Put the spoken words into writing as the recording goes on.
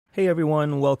Hey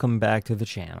everyone, welcome back to the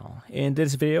channel. In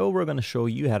this video, we're going to show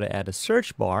you how to add a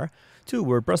search bar to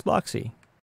WordPress Blocksy.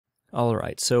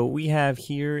 Alright, so we have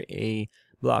here a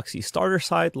Blocksy starter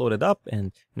site loaded up, and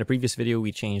in the previous video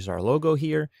we changed our logo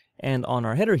here, and on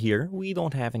our header here, we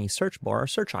don't have any search bar or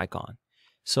search icon.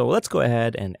 So let's go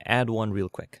ahead and add one real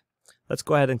quick. Let's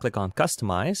go ahead and click on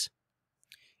Customize,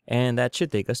 and that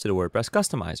should take us to the WordPress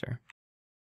Customizer.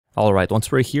 Alright, once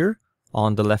we're here,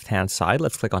 on the left-hand side,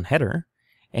 let's click on Header.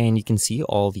 And you can see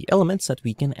all the elements that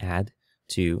we can add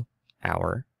to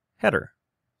our header.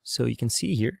 So you can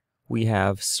see here, we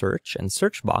have search and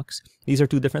search box. These are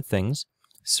two different things.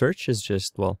 Search is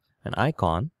just, well, an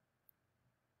icon,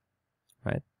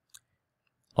 right?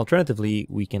 Alternatively,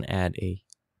 we can add a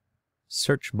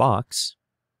search box.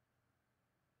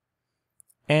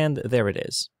 And there it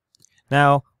is.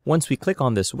 Now, once we click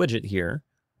on this widget here,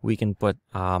 we can put,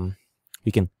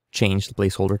 we can change the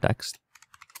placeholder text.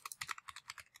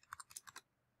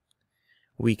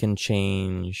 We can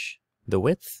change the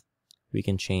width, we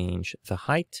can change the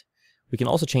height, we can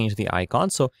also change the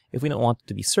icon. So if we don't want it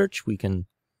to be search, we can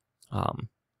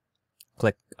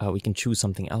we can choose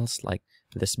something else like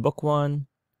this book one.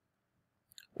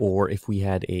 Or if we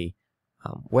had a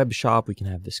web shop, we can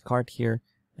have this cart here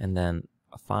and then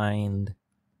find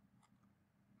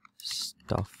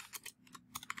stuff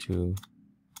to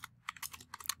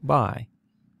buy,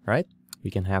 right? We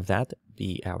can have that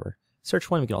be our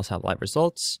search one. We can also have live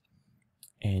results,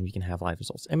 and we can have live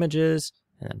results images,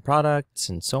 and then products,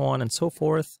 and so on and so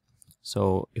forth.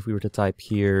 So if we were to type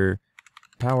here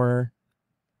power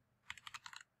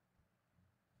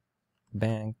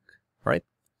bank, right?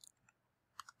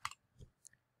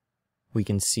 We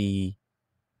can see,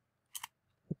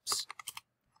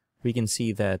 we can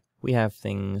see that we have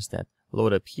things that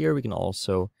load up here. We can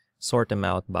also sort them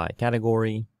out by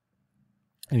category,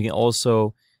 and we can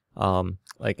also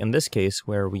like in this case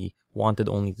where we wanted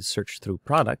only to search through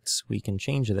products, we can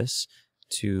change this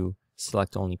to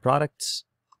select only products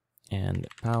and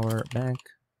power bank.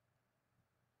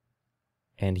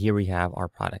 And here we have our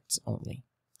products only.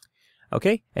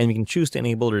 Okay, and we can choose to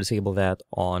enable or disable that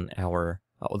on our,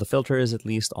 the filter is at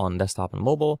least on desktop and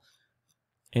mobile.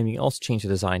 And we can also change the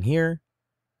design here.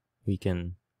 We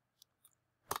can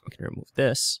remove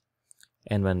this.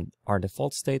 And when our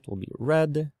default state will be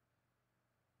red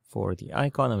for the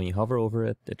icon, and when you hover over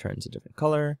it, it turns a different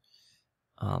color.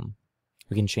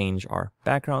 We can change our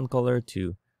background color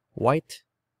to white,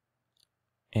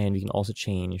 and we can also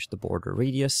change the border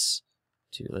radius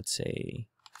to, let's say,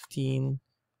 15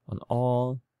 on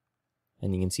all,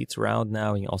 and you can see it's round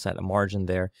now. You can also add a margin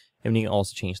there, and you can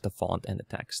also change the font and the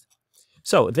text.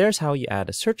 So there's how you add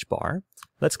a search bar.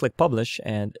 Let's click Publish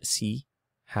and see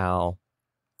how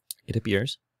it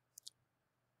appears.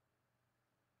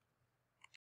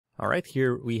 Alright,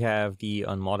 here we have the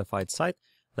unmodified site.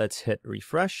 Let's hit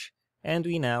refresh, and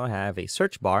we now have a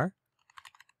search bar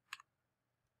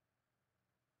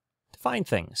to find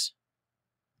things.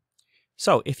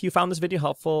 So, if you found this video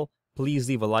helpful, please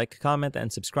leave a like, comment,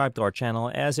 and subscribe to our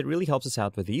channel, as it really helps us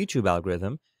out with the YouTube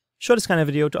algorithm. Show this kind of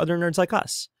video to other nerds like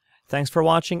us. Thanks for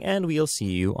watching, and we'll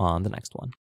see you on the next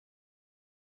one.